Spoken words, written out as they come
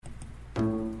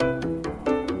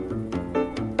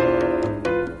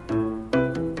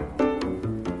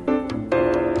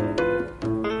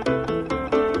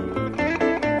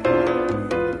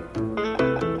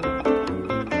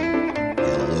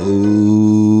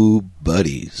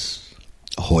buddies.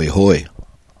 Ahoy, hoy,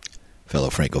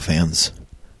 fellow Franco fans.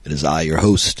 It is I, your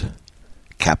host,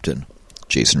 Captain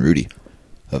Jason Rudy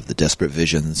of the Desperate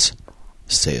Visions.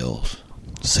 Sail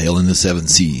in the seven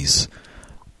seas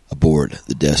aboard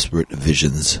the Desperate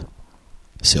Visions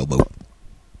sailboat,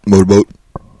 motorboat,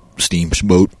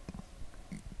 steamboat,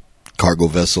 cargo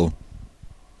vessel.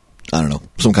 I don't know,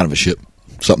 some kind of a ship,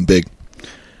 something big.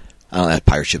 I don't know, that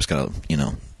pirate ship's kind of,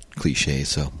 cliche,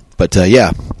 so. But,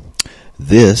 yeah,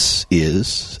 this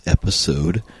is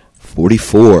episode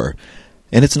 44,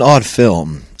 and it's an odd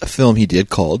film. A film he did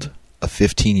called A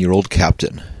 15-Year-Old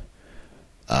Captain.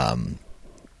 And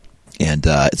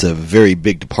it's a very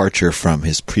big departure from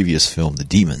his previous film, The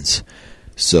Demons.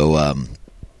 So,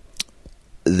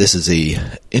 this is a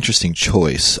interesting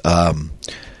choice. Let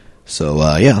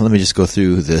me just go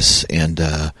through this and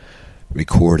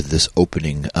record this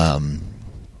opening and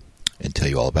tell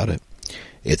you all about it.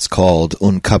 It's called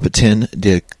Un Capitán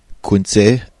de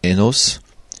 15 años,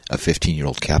 a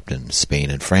 15-year-old captain,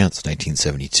 Spain and France,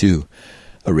 1972.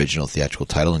 Original theatrical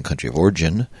title and country of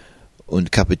origin, Un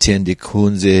Capitán de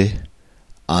 15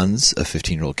 años, a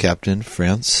 15-year-old captain,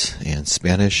 France, and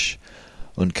Spanish,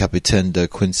 Un Capitán de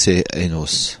 15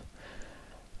 años.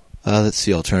 Let's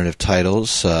see alternative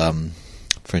titles.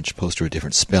 French poster with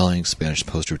different spelling, Spanish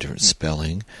poster with different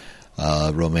spelling,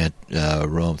 Rome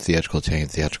theatrical, Italian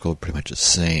theatrical, pretty much the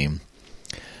same.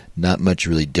 Not much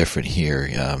really different here,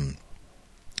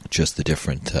 just the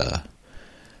different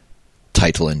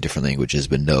title in different languages,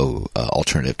 but no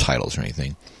alternative titles or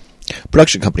anything.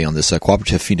 Production company on this,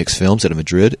 Cooperative Phoenix Films out of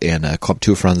Madrid, and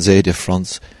Comptoir Français de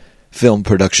France Film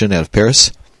Production out of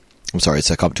Paris. I'm sorry, it's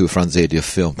Comptoir Français de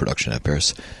Film Production out of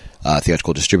Paris.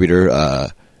 Theatrical distributor,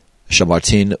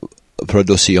 Chamartin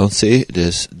Producciones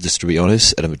de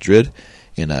Distribuciones out of Madrid,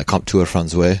 and Comptoir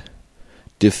Français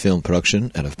de Film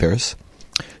Production out of Paris.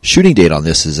 Shooting date on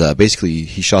this is basically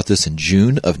he shot this in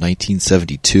June of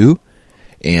 1972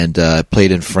 and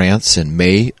played in France in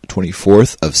May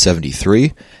 24th of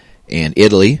 73 and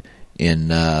Italy in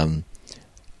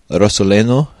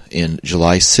Rosoleno in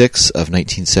July 6th of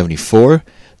 1974,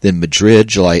 then Madrid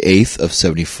July 8th of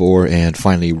 74, and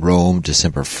finally Rome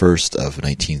December 1st of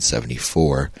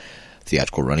 1974.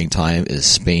 Theatrical running time is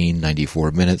Spain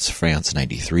 94 minutes, France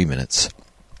 93 minutes.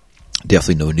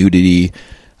 Definitely no nudity,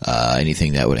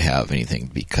 anything that would have anything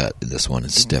to be cut in this one.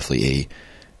 It's definitely a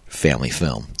family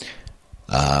film.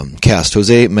 Cast: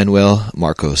 Jose Manuel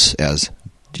Marcos as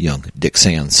young Dick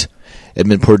Sands,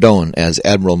 Edmund Pordon as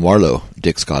Admiral Marlowe,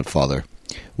 Dick's godfather,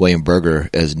 William Berger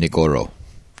as Negoro,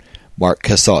 Mark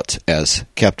Cassatt as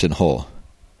Captain Hull,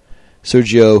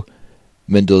 Sergio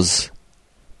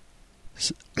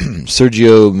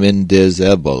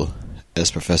Mendezabal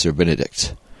as Professor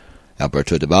Benedict,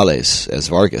 Alberto de Valles as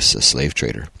Vargas, a slave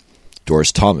trader,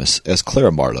 Doris Thomas as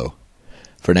Clara Marlowe,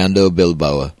 Fernando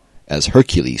Bilbao as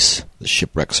Hercules, the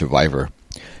shipwreck survivor.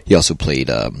 He also played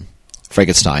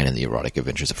Frankenstein in The Erotic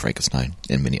Adventures of Frankenstein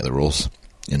and many other roles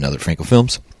in other Franco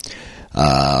films.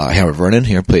 Howard Vernon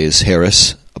here plays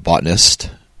Harris, a botanist,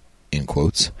 in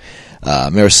quotes.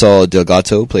 Marisol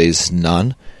Delgado plays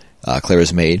Nan,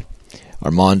 Clara's maid.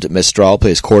 Armand Mestral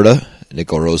plays Corda,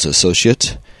 Negoro's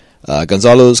associate.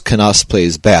 Gonzalo Canas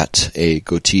plays Bat, a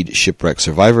goateed shipwreck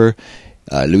survivor.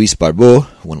 Luis Barbeau,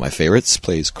 one of my favorites,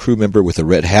 plays crew member with a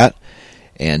red hat.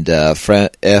 And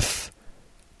F.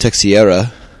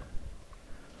 Texiera,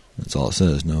 that's all it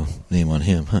says, no name on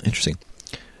him. Huh, interesting.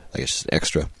 I guess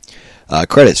extra.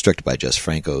 Credits directed by Jess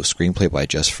Franco. Screenplay by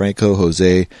Jess Franco,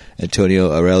 Jose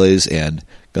Antonio Areles, and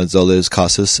Gonzalez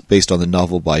Casas, based on the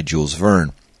novel by Jules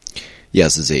Verne.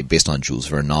 Yes, this is based on Jules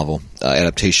Verne novel.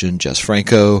 Adaptation, Jess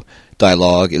Franco.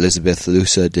 Dialogue, Elizabeth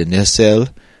Lusa de Nessel.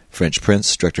 French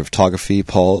Prince. Director of Photography,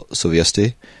 Paul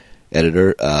Sovieste.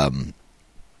 Editor,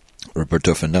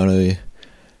 Roberto Fernando.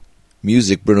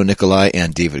 Music, Bruno Nicolai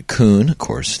and David Kuhn. Of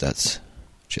course, that's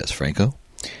Jess Franco.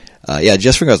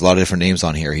 Jess Franco has a lot of different names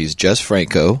on here. He's Jess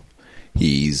Franco.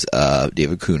 He's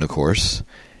David Kuhn, of course.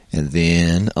 And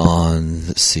then on,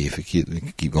 let's see if we keep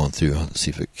going through. Let's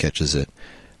see if it catches it.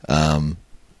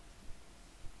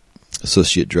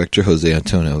 Associate Director, Jose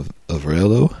Antonio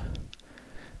Avrelo.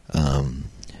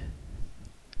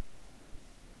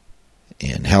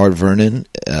 And Howard Vernon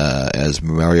as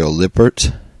Mario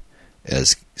Lippert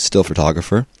as still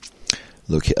photographer.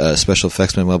 Special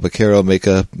effects, Manuel Baquero.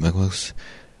 Makeup,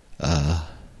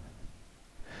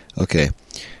 okay.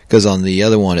 Because on the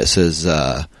other one it says,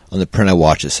 on the print I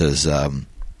watched, it says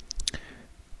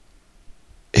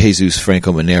Jesus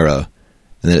Franco Manera,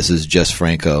 and then it says Jess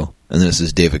Franco, and then it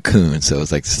says David Kuhn, so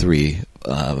it's like three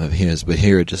of his, but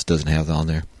here it just doesn't have that on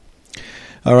there.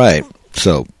 Alright,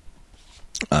 so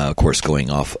Of course, going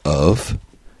off of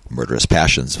Murderous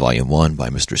Passions, Volume 1 by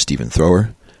Mr. Stephen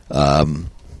Thrower.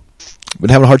 Been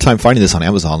having a hard time finding this on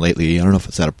Amazon lately. I don't know if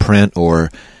it's out of print or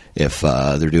if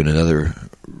they're doing another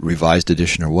revised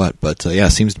edition or what. But yeah,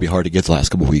 it seems to be hard to get the last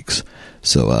couple of weeks.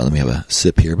 So let me have a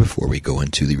sip here before we go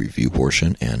into the review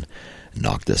portion and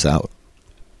knock this out.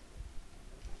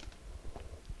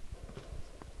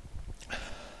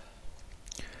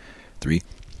 Three,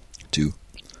 two,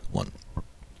 one.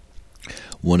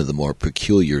 One of the more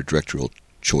peculiar directorial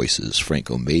choices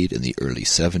Franco made in the early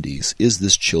 70s is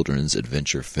this children's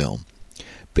adventure film,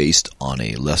 based on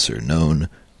a lesser-known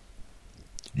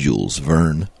Jules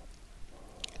Verne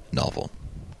novel.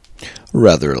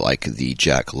 Rather like the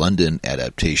Jack London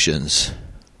adaptations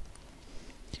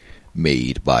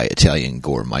made by Italian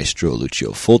gore maestro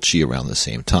Lucio Fulci around the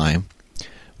same time,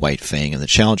 White Fang and the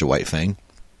Challenge of White Fang,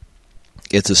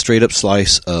 it's a straight-up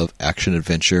slice of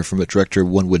action-adventure from a director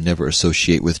one would never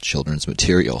associate with children's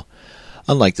material.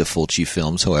 Unlike the Fulci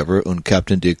films, however, Un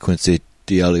Captain de Quince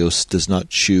Dialios does not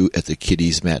chew at the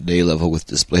kiddies' matinee level with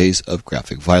displays of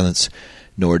graphic violence,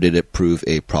 nor did it prove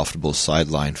a profitable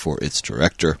sideline for its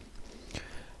director.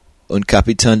 Un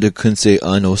Capitán de Quince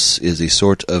Años is a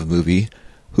sort of movie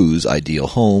whose ideal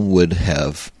home would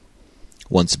have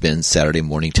once been Saturday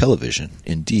morning television.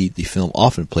 Indeed, the film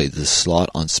often played this slot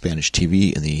on Spanish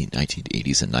TV in the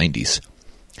 1980s and 90s.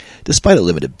 Despite a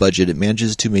limited budget, it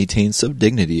manages to maintain some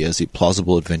dignity as a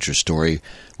plausible adventure story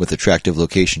with attractive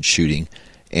location shooting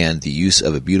and the use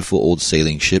of a beautiful old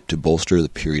sailing ship to bolster the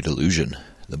period illusion.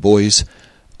 The boys'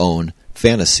 own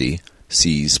fantasy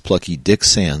sees plucky Dick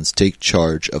Sands take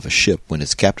charge of a ship when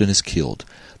its captain is killed.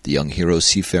 The young hero's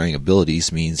seafaring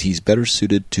abilities means he's better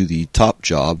suited to the top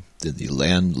job than the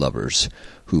landlubbers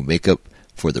who make up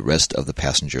for the rest of the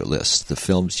passenger list. The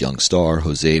film's young star,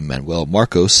 Jose Manuel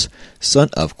Marcos, son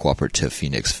of Cooperative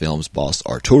Phoenix Films boss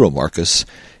Arturo Marcos,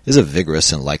 is a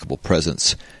vigorous and likable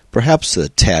presence, perhaps a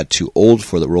tad too old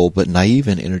for the role, but naive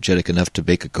and energetic enough to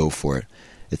make a go for it.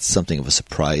 It's something of a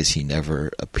surprise he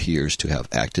never appears to have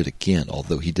acted again,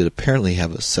 although he did apparently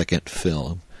have a second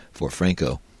film for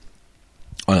Franco.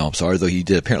 Oh no, I'm sorry, though he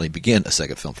did apparently begin a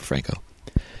second film for Franco.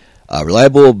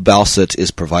 Reliable ballast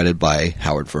is provided by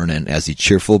Howard Vernon as the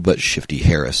cheerful but shifty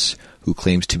Harris, who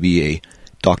claims to be a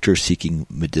doctor seeking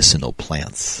medicinal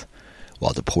plants,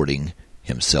 while deporting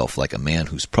himself like a man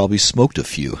who's probably smoked a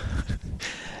few.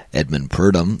 Edmund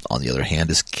Purdom, on the other hand,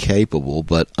 is capable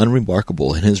but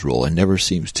unremarkable in his role and never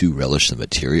seems to relish the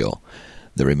material.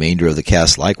 The remainder of the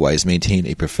cast likewise maintain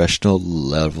a professional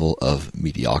level of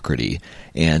mediocrity,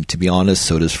 and to be honest,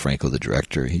 so does Franco the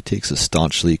director. He takes a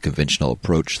staunchly conventional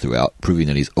approach throughout, proving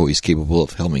that he's always capable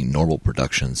of helming normal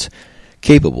productions,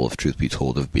 capable, if truth be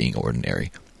told, of being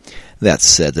ordinary. That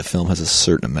said, the film has a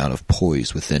certain amount of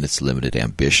poise within its limited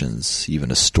ambitions.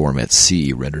 Even A Storm at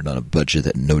Sea, rendered on a budget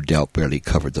that no doubt barely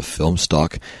covered the film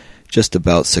stock, just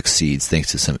about succeeds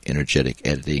thanks to some energetic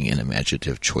editing and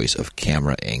imaginative choice of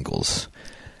camera angles.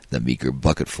 The meager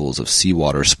bucketfuls of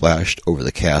seawater splashed over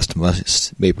the cast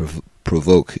may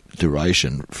provoke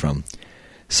derision from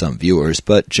some viewers,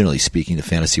 but generally speaking, the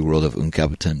fantasy world of Un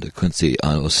Capitán de Quince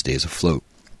Años stays afloat.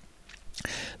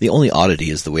 The only oddity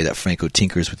is the way that Franco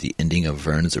tinkers with the ending of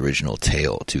Verne's original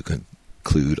tale to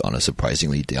conclude on a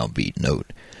surprisingly downbeat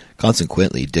note.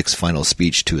 Consequently, Dick's final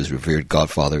speech to his revered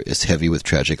godfather is heavy with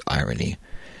tragic irony.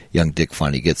 Young Dick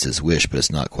finally gets his wish, but it's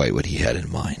not quite what he had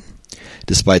in mind.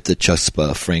 Despite the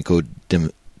chutzpah Franco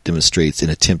demonstrates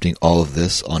in attempting all of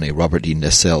this on a Robert D.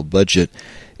 Nessel budget,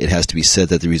 it has to be said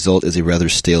that the result is a rather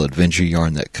stale adventure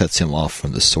yarn that cuts him off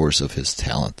from the source of his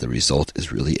talent. The result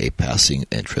is really a passing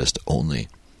interest only.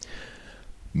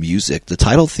 Music. The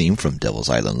title theme from Devil's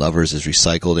Island Lovers is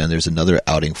recycled, and there's another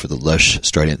outing for the lush,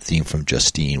 strident theme from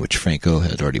Justine, which Franco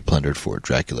had already plundered for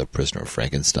Dracula, Prisoner of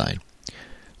Frankenstein.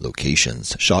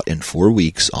 Locations. Shot in 4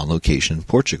 weeks on location in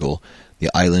Portugal, the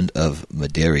island of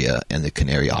Madeira, and the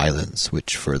Canary Islands, with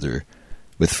further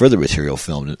material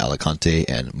filmed in Alicante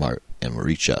and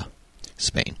Moricia,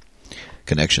 Spain.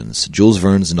 Connections. Jules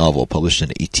Verne's novel, published in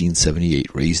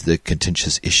 1878, raised the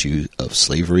contentious issue of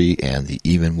slavery and the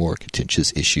even more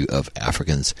contentious issue of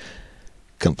Africans'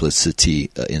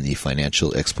 complicity in the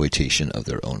financial exploitation of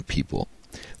their own people.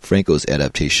 Franco's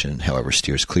adaptation, however,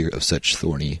 steers clear of such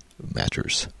thorny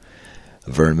matters.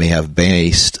 Verne may have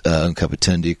based Un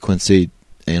Capitán de Quince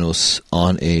Años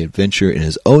on an adventure in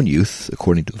his own youth,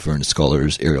 according to Verne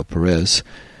scholars Ariel Perez,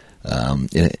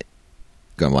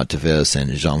 Garmont Tevez,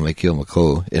 and Jean-Michel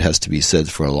Macot. It has to be said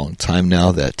for a long time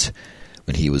now that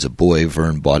when he was a boy,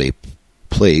 Verne bought a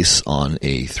place on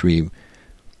the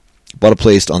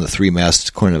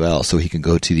three-masted Carnival so he could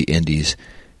go to the Indies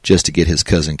just to get his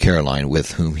cousin Caroline,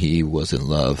 with whom he was in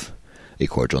love, a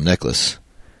cordial necklace.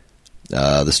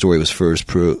 The story was first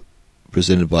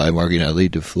presented by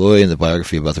Marguerite Dufoy in the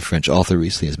biography about the French author.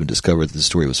 Recently has been discovered that the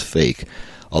story was fake.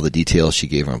 All the details she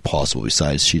gave are impossible.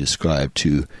 Besides, she described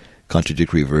two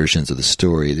contradictory versions of the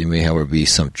story. There may, however, be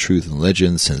some truth in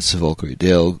legend, since Volker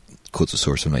Udale quotes a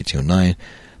source from 1909.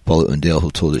 Paula Undale,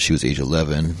 who told that she was age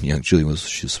 11. Young Julian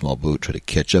was a small boat, tried to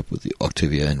catch up with the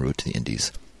Octavia en route to the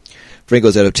Indies.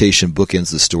 Franco's adaptation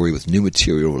bookends the story with new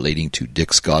material relating to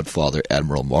Dick's godfather,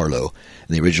 Admiral Marlowe.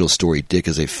 In the original story, Dick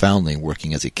is a foundling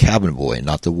working as a cabin boy,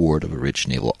 not the ward of a rich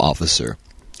naval officer.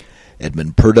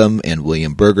 Edmund Purdom and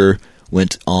William Berger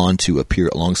went on to appear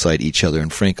alongside each other in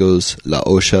Franco's La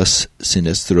Ochas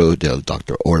Sinestro del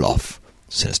Dr. Orloff,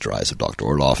 Sinister Eyes of Dr.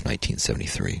 Orloff,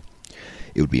 1973.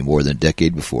 It would be more than a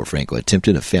decade before Franco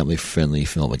attempted a family-friendly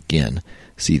film again.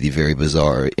 See the very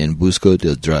bizarre En Busca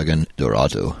del Dragón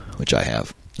Dorado, which I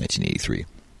have, 1983.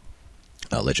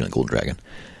 Legend of the Golden Dragon.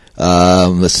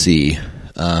 Let's see.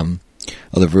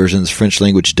 Other versions,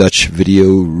 French-language Dutch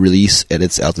video release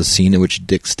edits out the scene in which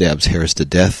Dick stabs Harris to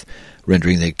death,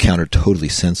 rendering the encounter totally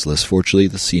senseless. Fortunately,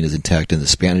 the scene is intact in the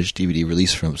Spanish DVD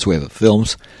release from Sueva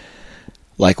Films.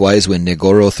 Likewise, when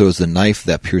Negoro throws the knife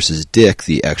that pierces Dick,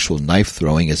 the actual knife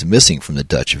throwing is missing from the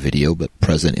Dutch video, but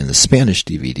present in the Spanish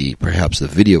DVD. Perhaps the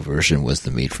video version was the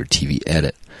made-for-TV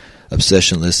edit.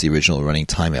 Obsession lists the original running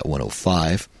time at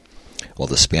 105, while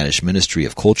the Spanish Ministry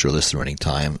of Culture lists the running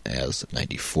time as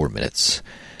 94 minutes.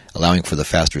 Allowing for the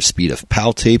faster speed of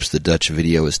PAL tapes, the Dutch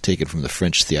video is taken from the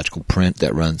French theatrical print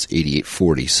that runs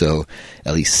 88:40, so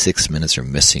at least 6 minutes are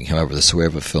missing. However, the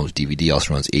Sueva Films DVD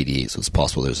also runs 88, so it's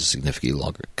possible there's a significantly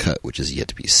longer cut, which is yet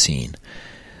to be seen.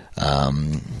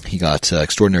 He got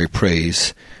extraordinary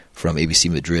praise from ABC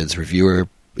Madrid's reviewer.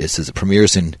 It says it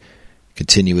premieres in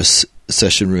continuous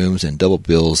session rooms, and double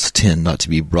bills tend not to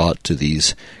be brought to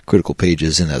these critical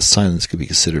pages, and that silence could be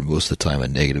considered most of the time a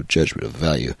negative judgment of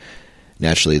value.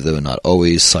 Naturally, though not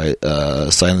always,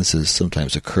 silences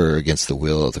sometimes occur against the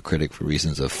will of the critic for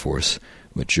reasons of force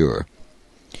majeure.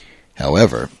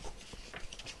 However,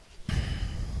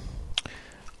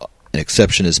 an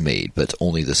exception is made, but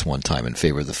only this one time, in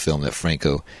favor of the film that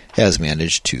Franco has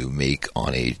managed to make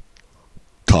on a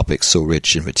topic so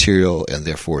rich in material and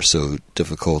therefore so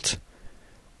difficult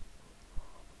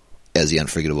as the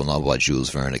unforgettable novel by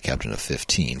Jules Verne, A Captain of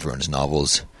 15. Verne's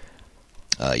novels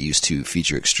used to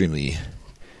feature extremely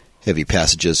heavy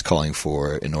passages calling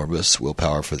for enormous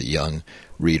willpower for the young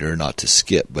reader not to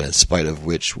skip, but in spite of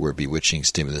which were bewitching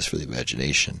stimulus for the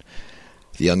imagination.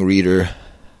 The young reader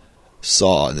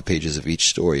saw in the pages of each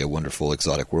story a wonderful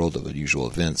exotic world of unusual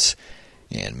events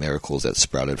and miracles that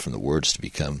sprouted from the words to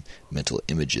become mental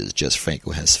images. Jess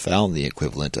Franco has found the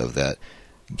equivalent of that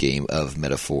game of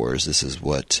metaphors. This is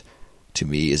what, to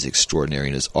me, is extraordinary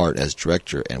in his art as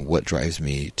director, and what drives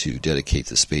me to dedicate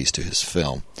the space to his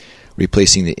film.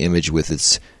 Replacing the image with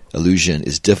its illusion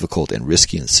is difficult and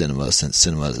risky in cinema, since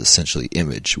cinema is essentially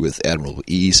image. With admirable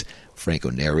ease, Franco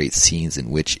narrates scenes in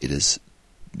which it is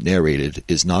narrated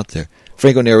is not there.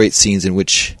 Franco narrates scenes in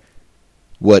which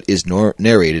what is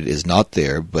narrated is not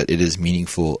there, but it is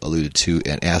meaningful, alluded to,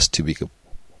 and asked to be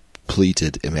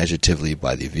completed imaginatively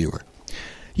by the viewer.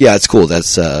 Yeah, it's cool.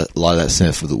 That's a lot of that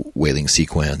stuff with the whaling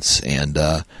sequence and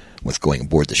with going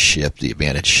aboard the ship, the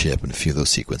abandoned ship, and a few of those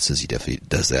sequences. He definitely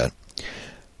does that.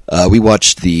 We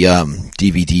watched the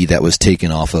DVD that was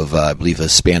taken off of, I believe, a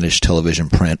Spanish television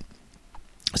print.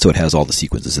 So it has all the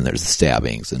sequences in there, the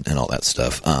stabbings and all that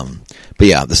stuff. But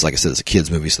yeah, this, like I said, it's a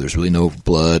kid's movie, so there's really no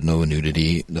blood, no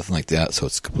nudity, nothing like that. So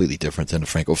it's completely different than a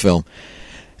Franco film.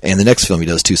 And the next film he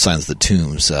does, Silence of the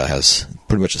Tombs, has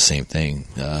pretty much the same thing,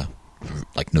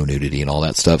 like no nudity and all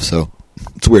that stuff. So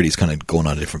it's weird. He's kind of going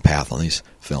on a different path on these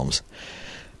films.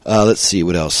 Let's see,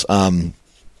 what else?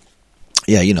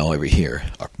 Yeah, you know, every year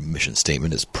our mission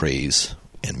statement is praise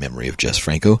and memory of Jess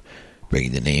Franco,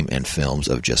 bringing the name and films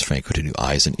of Jess Franco to new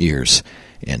eyes and ears.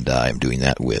 And I'm doing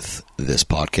that with this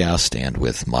podcast and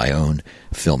with my own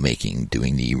filmmaking,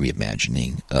 doing the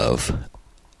reimagining of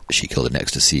She Killed in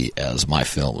Ecstasy as my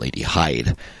film, Lady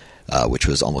Hyde, which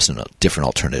was almost a different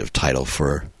alternative title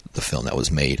for the film that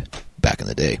was made back in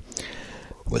the day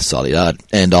with Soledad.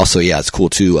 And also, yeah, it's cool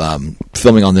too,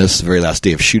 filming on this, the very last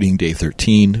day of shooting, day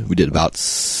 13, we did about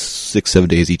 6-7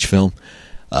 days each film,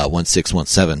 1/6,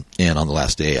 1/7, and on the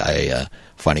last day I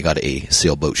finally got a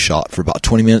sailboat shot for about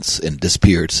 20 minutes and it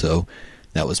disappeared. So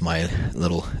that was my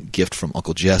little gift from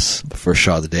Uncle Jess, the first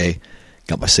shot of the day.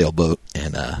 Got my sailboat,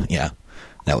 and yeah,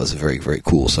 that was very, very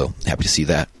cool. So happy to see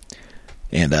that.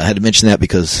 And I had to mention that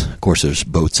because, of course, there's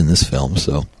boats in this film,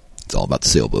 so it's all about the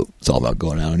sailboat. It's all about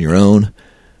going out on your own,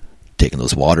 taking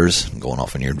those waters and going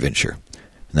off on your adventure.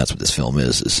 And that's what this film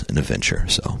is an adventure.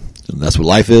 So that's what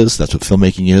life is. That's what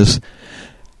filmmaking is.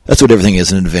 That's what everything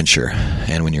is, an adventure.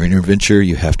 And when you're in an adventure,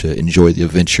 you have to enjoy the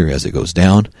adventure as it goes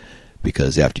down,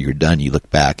 because after you're done, you look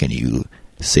back and you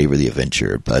savor the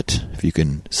adventure. But if you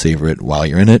can savor it while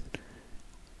you're in it,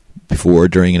 before,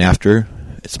 during, and after,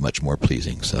 it's much more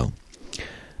pleasing. So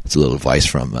it's a little advice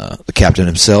from the captain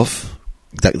himself,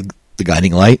 the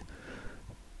guiding light,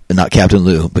 and not Captain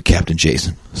Lou, but Captain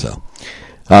Jason. So,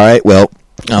 all right, well,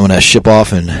 I'm going to ship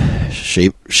off and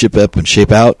ship up and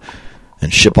shape out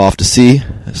and ship off to sea.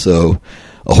 So,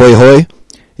 ahoy hoy,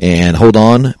 and hold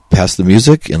on, past the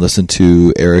music, and listen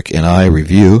to Eric and I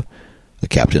review The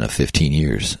Captain of 15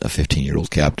 Years, a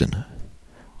 15-year-old captain.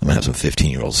 I'm going to have some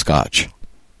 15-year-old scotch.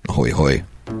 Ahoy hoy.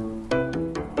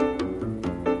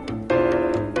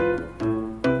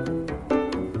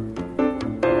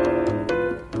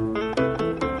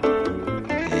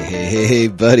 Hey,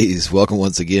 buddies. Welcome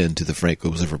once again to the Frank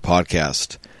Observer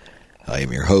Podcast. I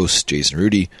am your host, Jason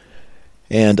Rudy,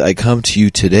 and I come to you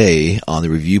today on the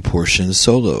review portion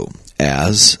solo,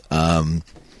 as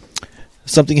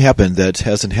something happened that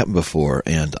hasn't happened before,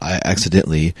 and I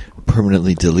accidentally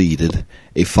permanently deleted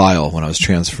a file when I was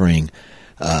transferring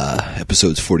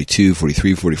episodes 42,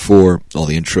 43, 44, all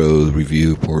the intro,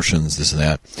 review portions, this and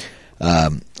that. I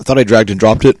thought I dragged and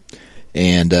dropped it,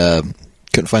 and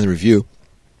couldn't find the review.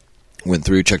 Went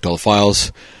through, checked all the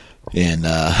files, and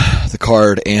the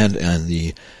card and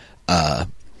the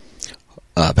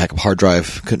backup hard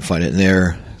drive. Couldn't find it in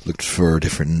there. Looked for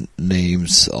different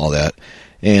names, all that.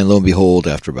 And lo and behold,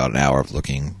 after about an hour of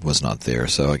looking, was not there.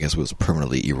 So I guess it was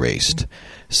permanently erased.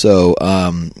 So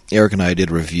Eric and I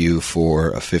did a review for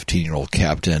a 15-year-old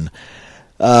captain.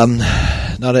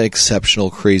 Not an exceptional,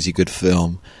 crazy good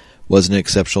film. Wasn't an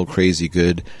exceptional, crazy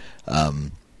good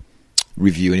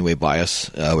review anyway by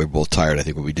us. We were both tired, I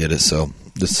think, when we did it. So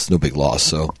this is no big loss.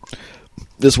 So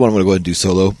this one I'm going to go ahead and do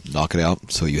solo, knock it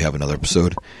out, so you have another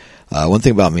episode. One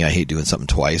thing about me, I hate doing something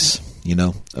twice.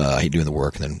 I hate doing the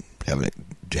work and then having it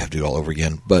have to do it all over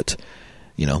again. But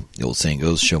the old saying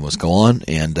goes, show must go on,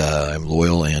 and I'm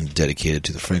loyal and dedicated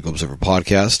to the Frank Observer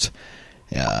Podcast.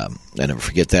 I never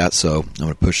forget that, so I'm going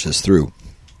to push this through,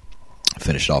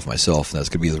 finish it off myself. That's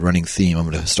going to be the running theme. I'm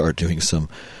going to start doing some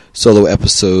solo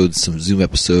episodes, some Zoom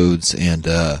episodes, and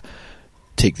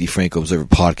take the Frank Observer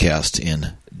Podcast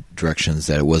in directions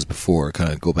that it was before,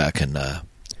 kind of go back and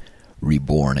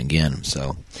reborn again.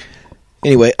 So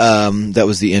anyway, that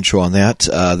was the intro on that.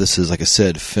 This is, like I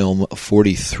said, film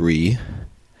 43,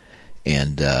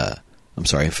 and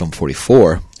film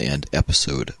 44, and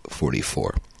episode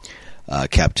 44.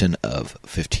 Captain of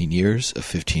 15 years, a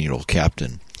 15-year-old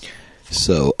captain.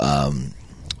 So,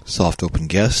 soft open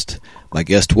guest. My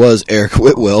guest was Eric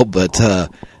Whitwell, but that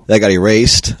got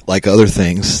erased, like other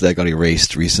things that got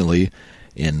erased recently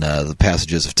in the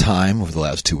passages of time over the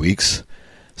last 2 weeks.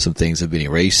 Some things have been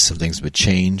erased, some things have been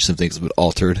changed, some things have been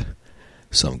altered,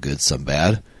 some good, some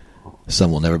bad.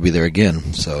 Some will never be there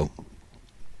again. So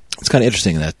it's kind of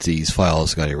interesting that these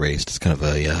files got erased. It's kind of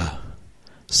a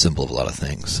symbol of a lot of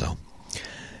things. So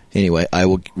anyway, I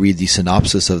will read the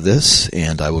synopsis of this,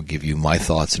 and I will give you my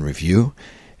thoughts and review.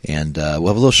 And we'll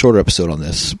have a little shorter episode on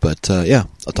this, but I'll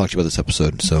talk to you about this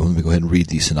episode. So let me go ahead and read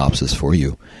the synopsis for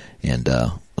you, and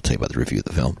I'll tell you about the review of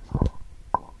the film.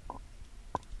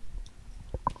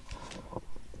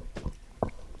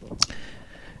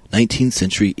 19th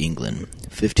century England.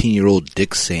 15-year-old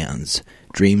Dick Sands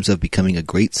dreams of becoming a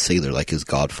great sailor like his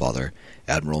godfather,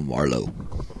 Admiral Marlowe.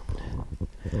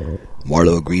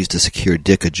 Marlowe agrees to secure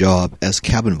Dick a job as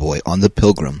cabin boy on the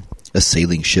Pilgrim, a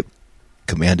sailing ship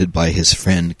commanded by his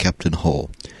friend Captain Hull.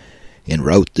 En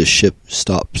route, the ship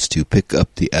stops to pick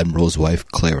up the Admiral's wife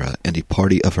Clara and a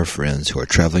party of her friends who are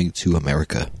traveling to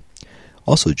America.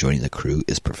 Also joining the crew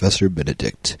is Professor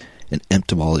Benedict, an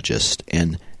entomologist,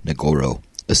 and Negoro,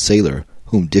 a sailor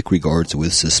whom Dick regards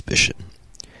with suspicion.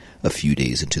 A few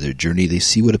days into their journey, they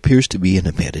see what appears to be an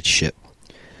abandoned ship.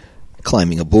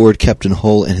 Climbing aboard, Captain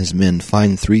Hull and his men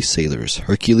find 3 sailors,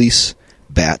 Hercules,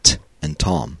 Bat, and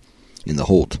Tom, in the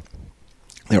hold.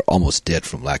 They are almost dead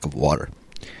from lack of water.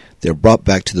 They are brought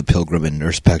back to the Pilgrim and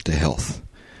nursed back to health.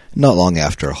 Not long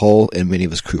after, Hull and many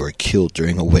of his crew are killed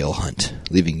during a whale hunt,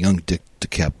 leaving young Dick to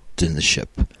captain the ship.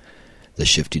 The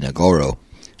shifty Negoro,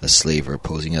 a slaver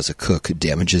posing as a cook,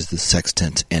 damages the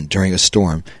sextant, and during a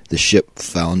storm, the ship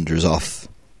founders off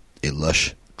a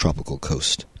lush tropical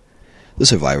coast. The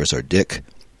survivors are Dick,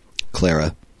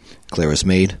 Clara, Clara's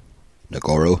maid,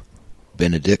 Negoro,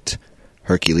 Benedict,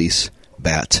 Hercules,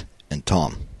 Bat, and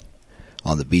Tom.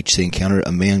 On the beach, they encounter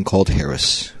a man called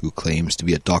Harris, who claims to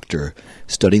be a doctor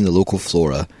studying the local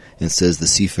flora and says the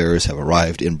seafarers have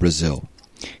arrived in Brazil.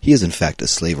 He is in fact a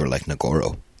slaver like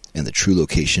Nagoro, and the true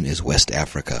location is West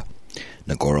Africa.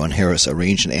 Nagoro and Harris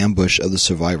arrange an ambush of the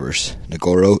survivors.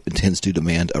 Nagoro intends to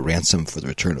demand a ransom for the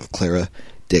return of Clara,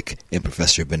 Dick, and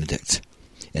Professor Benedict,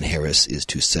 and Harris is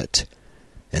to set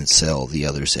and sell the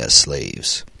others as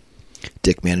slaves.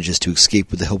 Dick manages to escape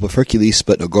with the help of Hercules,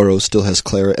 but Nagoro still has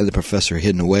Clara and the professor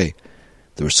hidden away.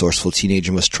 The resourceful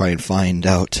teenager must try and find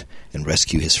out and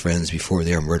rescue his friends before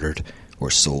they are murdered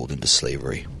or sold into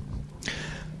slavery.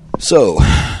 So,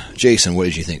 Jason, what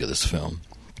did you think of this film?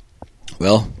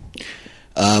 Well,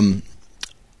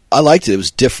 I liked it. It was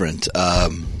different.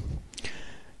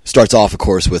 Starts off, of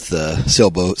course, with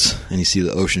sailboats, and you see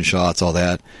the ocean shots, all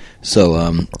that.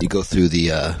 So you go through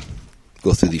the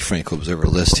Franco Observer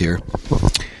list here.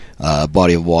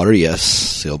 Body of water, yes.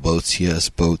 Sailboats, yes.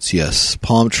 Boats, yes.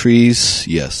 Palm trees,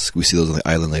 yes. We see those on the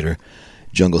island later.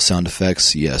 Jungle sound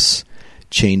effects, yes.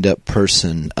 Chained up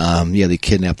person, yeah, they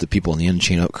kidnap the people in the end,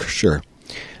 chain up, sure.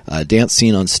 Dance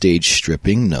scene on stage,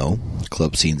 stripping, no.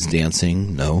 Club scenes,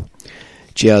 dancing, no.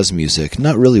 Jazz music,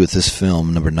 not really with this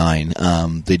film, number 9.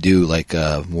 They do like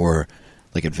more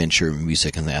like adventure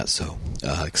music and that, so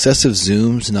excessive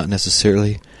zooms, not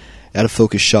necessarily. Out of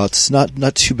focus shots,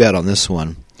 not too bad on this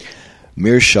one.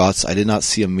 Mirror shots, I did not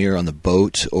see a mirror on the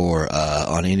boat or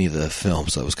on any of the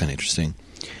films, so that was kind of interesting.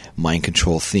 Mind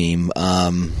control theme,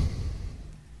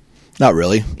 not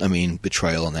really. I mean,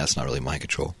 betrayal, and that's not really mind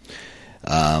control.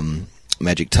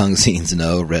 Magic tongue scenes,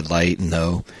 no. Red light,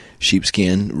 no.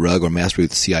 Sheepskin, rug, or master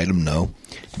with sea item, no.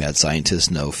 Mad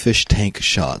scientist, no. Fish tank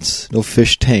shots. No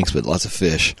fish tanks, but lots of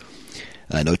fish.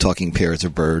 No talking parrots or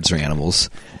birds or animals.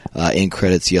 End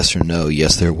credits, yes or no?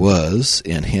 Yes, there was.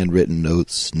 And handwritten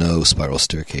notes, no. Spiral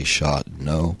staircase shot,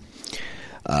 no.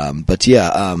 But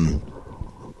yeah,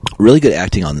 really good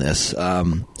acting on this.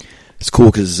 It's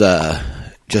cool because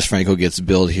Jess Franco gets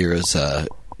billed here as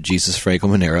Jesus Franco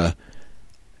Manera,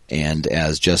 and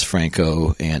as Jess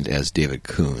Franco, and as David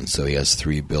Kuhn. So he has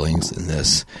 3 billings in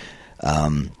this.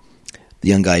 The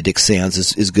young guy, Dick Sands,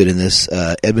 is good in this.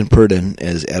 Edmund Purdon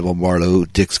as Admiral Marlowe.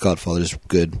 Dick's godfather is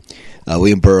good.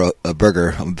 William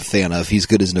Berger, I'm a fan of. He's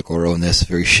good as Nagoro in this.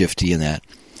 Very shifty in that.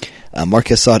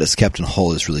 Mark Assad as Captain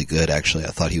Hull is really good, actually. I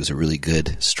thought he was a really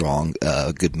good, strong,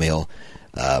 good male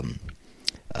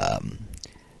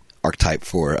archetype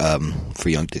for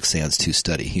young Dick Sands to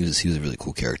study. He was a really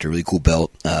cool character, really cool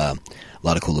belt, a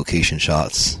lot of cool location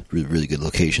shots, really good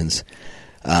locations.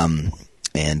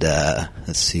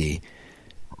 Let's see.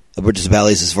 Alberto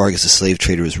Zabales as Vargas, the slave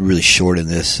trader, was really short in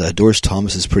this. Doris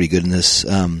Thomas is pretty good in this.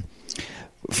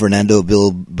 Fernando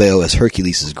Bilbao as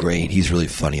Hercules is great. He's really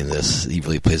funny in this. He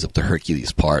really plays up the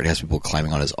Hercules part. He has people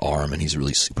climbing on his arm, and he's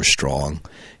really super strong.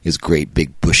 He has great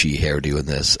big bushy hairdo in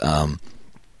this. And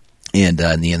in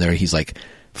the end there, he's like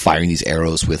firing these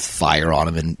arrows with fire on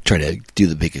him and trying to do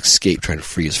the big escape, trying to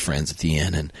free his friends at the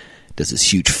end, and does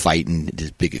this huge fight and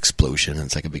this big explosion, and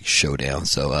it's like a big showdown.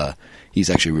 So he's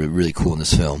actually really, really cool in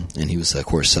this film. And he was, of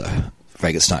course,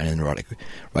 Frankenstein in Erotic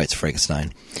Rights of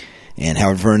Frankenstein. And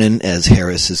Howard Vernon as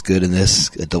Harris is good in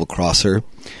this, a double crosser,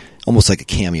 almost like a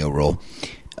cameo role.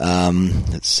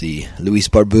 Let's see, Luis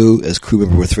Barbu as crew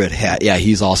member with red hat. Yeah,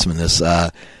 he's awesome in this.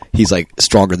 He's like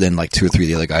stronger than like 2 or 3 of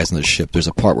the other guys on the ship. There's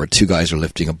a part where 2 guys are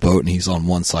lifting a boat, and he's on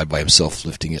one side by himself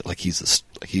lifting it, like he's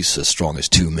as strong as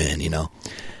 2 men, you know.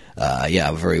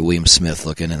 Yeah, very William Smith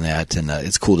looking in that, and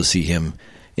it's cool to see him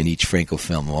in each Franco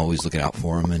film. I'm always looking out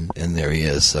for him, and there he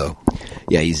is. So,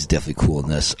 yeah, he's definitely cool in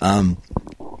this.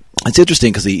 It's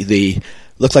interesting because they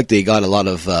looked like they got a lot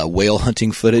of whale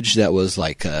hunting footage that was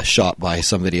like shot by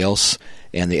somebody else,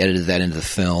 and they edited that into the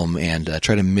film and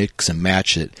try to mix and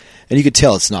match it. And you could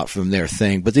tell it's not from their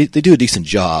thing, but they do a decent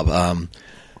job.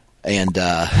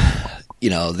 You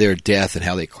know, their death and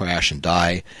how they crash and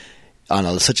die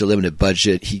on such a limited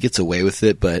budget, he gets away with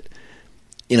it. But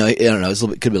you know, I don't know,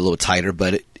 could be a little tighter,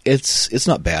 but it's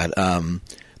not bad.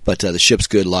 But the ship's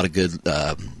good, a lot of good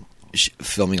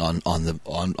filming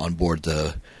on board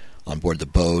the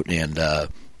boat, and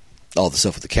all the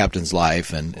stuff with the captain's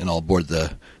life and all aboard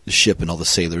the ship and all the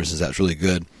sailors, that's really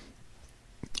good.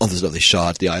 All the stuff they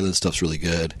shot, the island stuff's really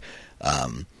good.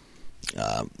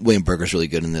 William Berger's really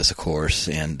good in this, of course,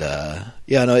 and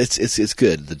yeah, no, it's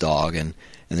good. The dog, and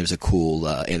there's a cool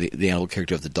the animal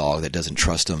character of the dog that doesn't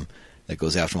trust him, that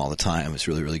goes after him all the time. It's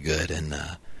really, really good, and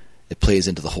it plays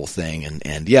into the whole thing,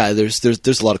 and yeah, there's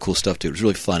a lot of cool stuff to it. It's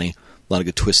really funny, a lot of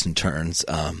good twists and turns,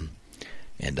 and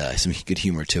some good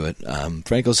humor to it.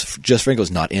 Jess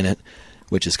Franco's not in it,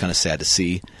 which is kind of sad to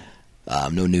see.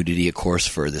 No nudity, of course,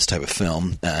 for this type of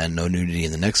film, and no nudity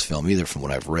in the next film either, from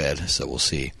what I've read. So we'll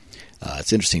see.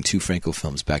 It's interesting, 2 Franco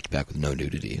films back to back with no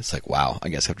nudity. It's like, wow. I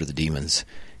guess after The Demons,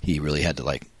 he really had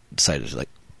to decided to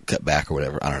cut back or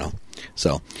whatever. I don't know.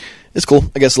 So it's cool.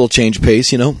 I guess a little change of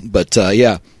pace, But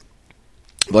yeah,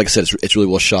 like I said, it's really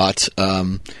well shot.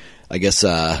 I guess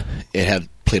it had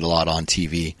played a lot on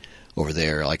TV over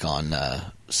there, like on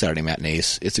Saturday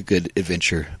matinees. It's a good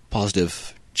adventure,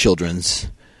 positive children's,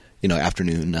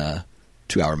 afternoon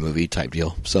 2-hour movie type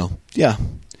deal. So yeah,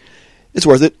 it's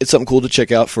worth it. It's something cool to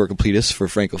check out for completists, for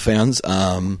Franco fans.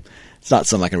 It's not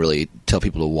something I can really tell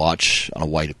people to watch on a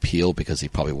wide appeal because they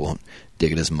probably won't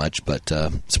dig it as much, but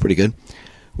it's pretty good.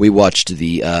 We watched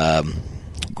the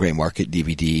Gray Market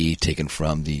DVD taken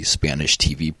from the Spanish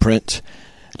TV print.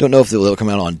 I don't know if they'll come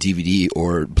out on DVD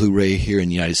or Blu-ray here in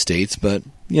the United States, but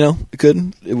it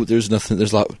could. There's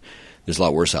a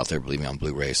lot worse out there, believe me, on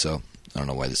Blu-ray. So I don't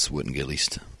know why this wouldn't get at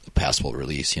least a passable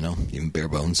release. Even bare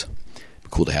bones, be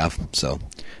cool to have. So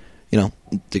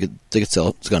they could sell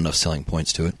it. It's got enough selling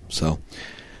points to it. So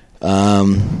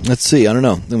let's see. I don't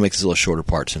know. They'll make this a little shorter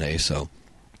part today. So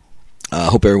I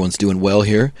hope everyone's doing well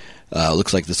here.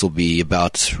 Looks like this will be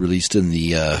about released in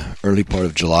the early part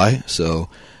of July. So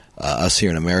us here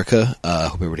in America,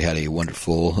 hope everybody had a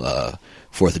wonderful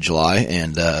 4th of July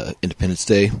and Independence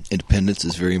Day. Independence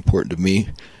is very important to me,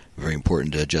 very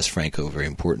important to Jess Franco, very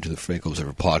important to the Franco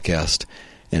Observer podcast,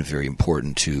 and very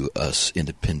important to us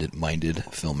independent-minded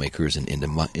filmmakers and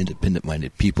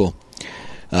independent-minded people.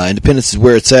 Independence is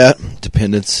where it's at.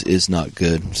 Dependence is not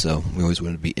good, so we always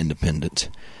want to be independent.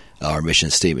 Our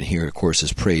mission statement here, of course,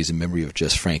 is praise in memory of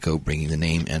Jess Franco, bringing the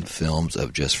name and films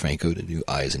of Jess Franco to new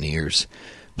eyes and ears.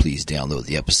 Please download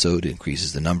the episode. It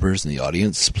increases the numbers in the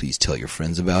audience. Please tell your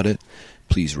friends about it.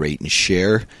 Please rate and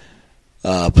share.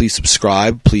 Please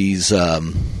subscribe. Please,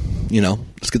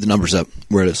 let's get the numbers up.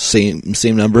 We're at the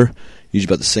same number. Usually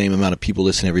about the same amount of people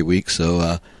listen every week.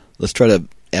 So let's try to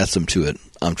add some to it.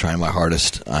 I'm trying my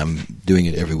hardest. I'm doing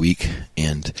it every week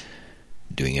and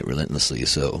doing it relentlessly.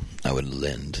 So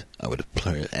excuse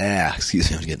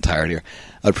me, I'm getting tired here.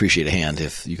 I'd appreciate a hand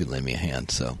if you could lend me a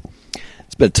hand. So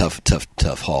it's been a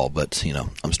tough haul, but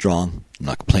I'm strong. I'm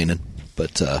not complaining.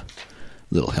 But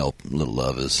little help, little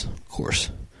love is, of course,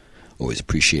 always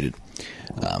appreciated.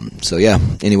 So yeah.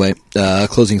 Anyway,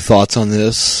 closing thoughts on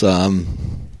this. Yeah,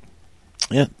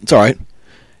 it's all right.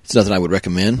 It's nothing I would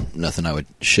recommend. Nothing I would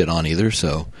shit on either.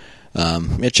 So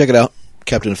yeah, check it out.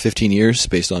 Captain of 15 Years,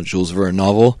 based on Jules Verne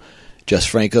novel. Jess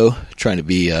Franco, trying to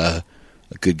be a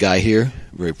good guy here.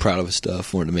 Very proud of his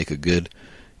stuff. Wanted to make a good,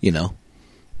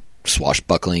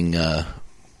 swashbuckling,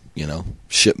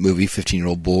 ship movie.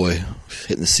 15-year-old boy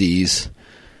hitting the seas,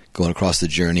 going across the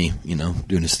journey,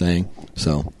 doing his thing.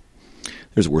 So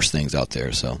there's worse things out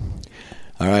there. So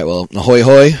all right, well, ahoy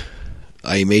hoy,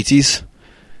 aye mateys.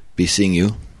 Be seeing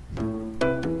you